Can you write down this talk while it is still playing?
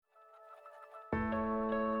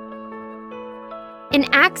In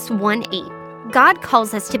Acts 1:8, God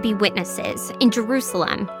calls us to be witnesses in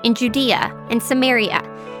Jerusalem, in Judea, and Samaria,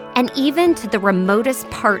 and even to the remotest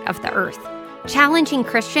part of the earth, challenging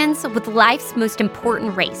Christians with life's most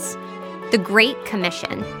important race, the Great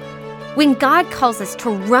Commission. When God calls us to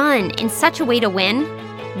run in such a way to win,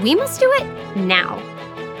 we must do it now.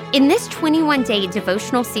 In this 21-day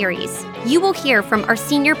devotional series, you will hear from our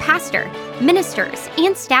senior pastor, ministers,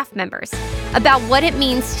 and staff members about what it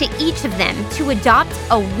means to each of them to adopt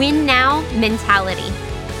a win-now mentality,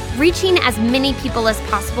 reaching as many people as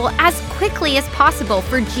possible as quickly as possible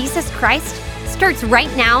for Jesus Christ starts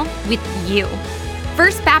right now with you.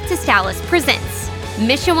 First Baptist Dallas presents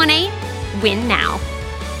Mission 1-8, Win Now.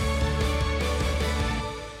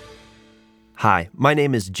 Hi, my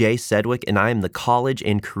name is Jay Sedgwick, and I am the College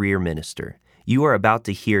and Career Minister. You are about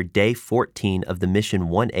to hear Day 14 of the Mission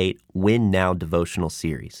 1-8 Win Now devotional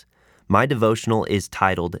series. My devotional is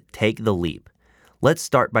titled, Take the Leap. Let's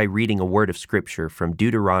start by reading a word of Scripture from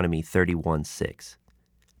Deuteronomy 31:6.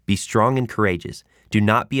 Be strong and courageous. Do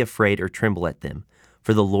not be afraid or tremble at them,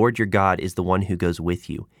 for the Lord your God is the one who goes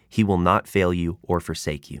with you. He will not fail you or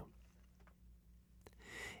forsake you.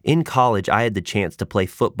 In college, I had the chance to play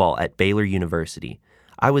football at Baylor University.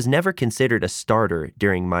 I was never considered a starter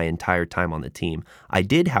during my entire time on the team. I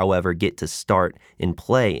did, however, get to start and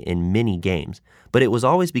play in many games, but it was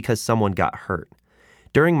always because someone got hurt.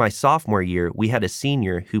 During my sophomore year, we had a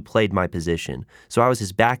senior who played my position, so I was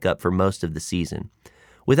his backup for most of the season.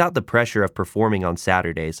 Without the pressure of performing on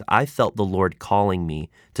Saturdays, I felt the Lord calling me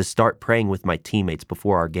to start praying with my teammates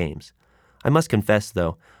before our games. I must confess,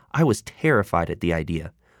 though, I was terrified at the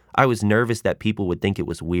idea. I was nervous that people would think it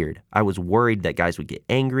was weird. I was worried that guys would get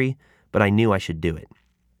angry, but I knew I should do it.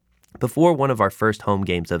 Before one of our first home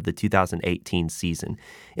games of the 2018 season,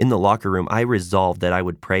 in the locker room, I resolved that I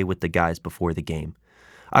would pray with the guys before the game.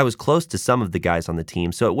 I was close to some of the guys on the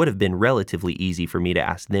team, so it would have been relatively easy for me to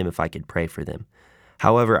ask them if I could pray for them.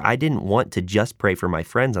 However, I didn't want to just pray for my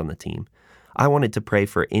friends on the team. I wanted to pray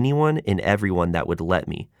for anyone and everyone that would let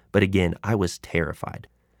me, but again, I was terrified.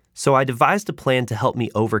 So I devised a plan to help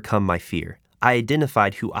me overcome my fear. I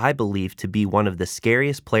identified who I believed to be one of the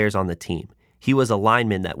scariest players on the team. He was a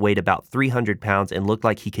lineman that weighed about 300 pounds and looked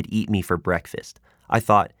like he could eat me for breakfast. I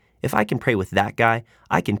thought, if I can pray with that guy,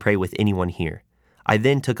 I can pray with anyone here. I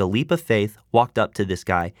then took a leap of faith, walked up to this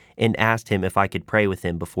guy, and asked him if I could pray with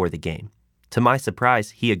him before the game. To my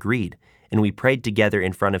surprise, he agreed, and we prayed together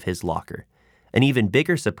in front of his locker. An even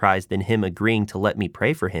bigger surprise than him agreeing to let me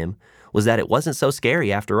pray for him was that it wasn't so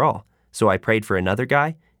scary after all, so I prayed for another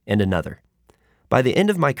guy and another. By the end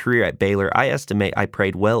of my career at Baylor, I estimate I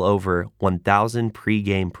prayed well over 1,000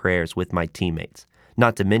 pregame prayers with my teammates,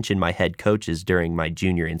 not to mention my head coaches during my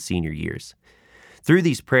junior and senior years. Through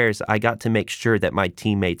these prayers, I got to make sure that my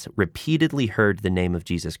teammates repeatedly heard the name of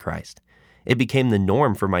Jesus Christ. It became the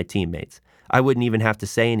norm for my teammates. I wouldn't even have to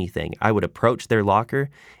say anything. I would approach their locker,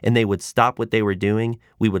 and they would stop what they were doing.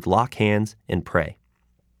 We would lock hands and pray.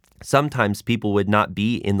 Sometimes people would not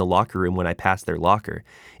be in the locker room when I passed their locker,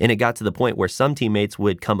 and it got to the point where some teammates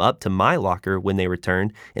would come up to my locker when they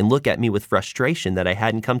returned and look at me with frustration that I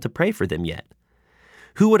hadn't come to pray for them yet.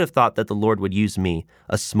 Who would have thought that the Lord would use me,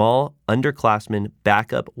 a small, underclassman,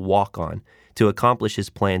 backup walk-on, to accomplish his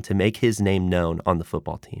plan to make his name known on the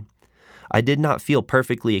football team? I did not feel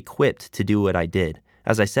perfectly equipped to do what I did.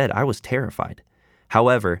 As I said, I was terrified.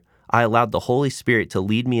 However, I allowed the Holy Spirit to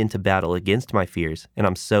lead me into battle against my fears, and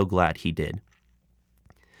I'm so glad he did.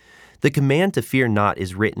 The command to fear not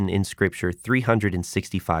is written in Scripture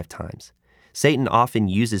 365 times. Satan often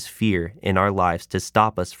uses fear in our lives to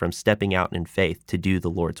stop us from stepping out in faith to do the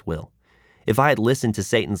Lord's will. If I had listened to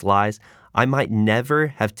Satan's lies, I might never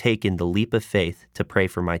have taken the leap of faith to pray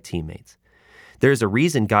for my teammates. There is a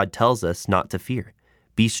reason God tells us not to fear.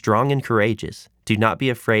 Be strong and courageous. Do not be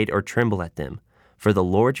afraid or tremble at them, for the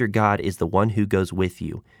Lord your God is the one who goes with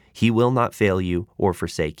you. He will not fail you or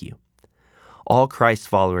forsake you. All Christ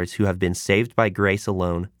followers who have been saved by grace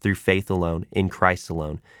alone, through faith alone, in Christ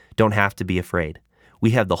alone, don't have to be afraid.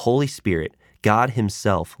 We have the Holy Spirit, God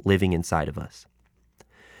himself, living inside of us.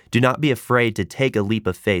 Do not be afraid to take a leap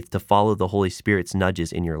of faith to follow the Holy Spirit's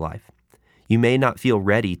nudges in your life. You may not feel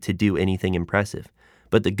ready to do anything impressive,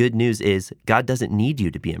 but the good news is God doesn't need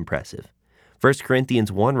you to be impressive. 1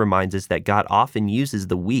 Corinthians 1 reminds us that God often uses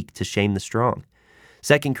the weak to shame the strong.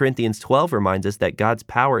 2 Corinthians 12 reminds us that God's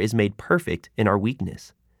power is made perfect in our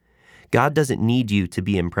weakness. God doesn't need you to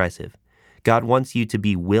be impressive. God wants you to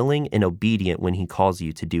be willing and obedient when he calls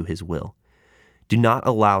you to do his will. Do not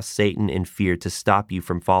allow Satan and fear to stop you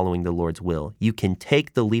from following the Lord's will. You can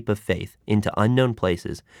take the leap of faith into unknown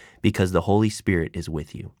places because the Holy Spirit is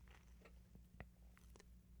with you.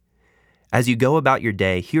 As you go about your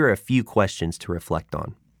day, here are a few questions to reflect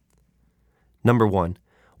on. Number 1,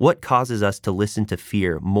 what causes us to listen to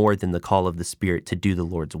fear more than the call of the Spirit to do the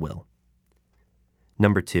Lord's will?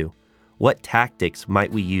 Number 2, what tactics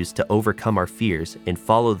might we use to overcome our fears and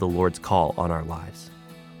follow the Lord's call on our lives?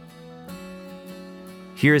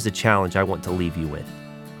 Here is a challenge I want to leave you with.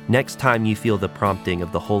 Next time you feel the prompting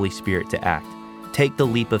of the Holy Spirit to act, take the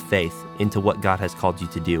leap of faith into what God has called you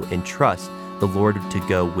to do and trust the Lord to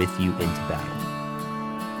go with you into battle.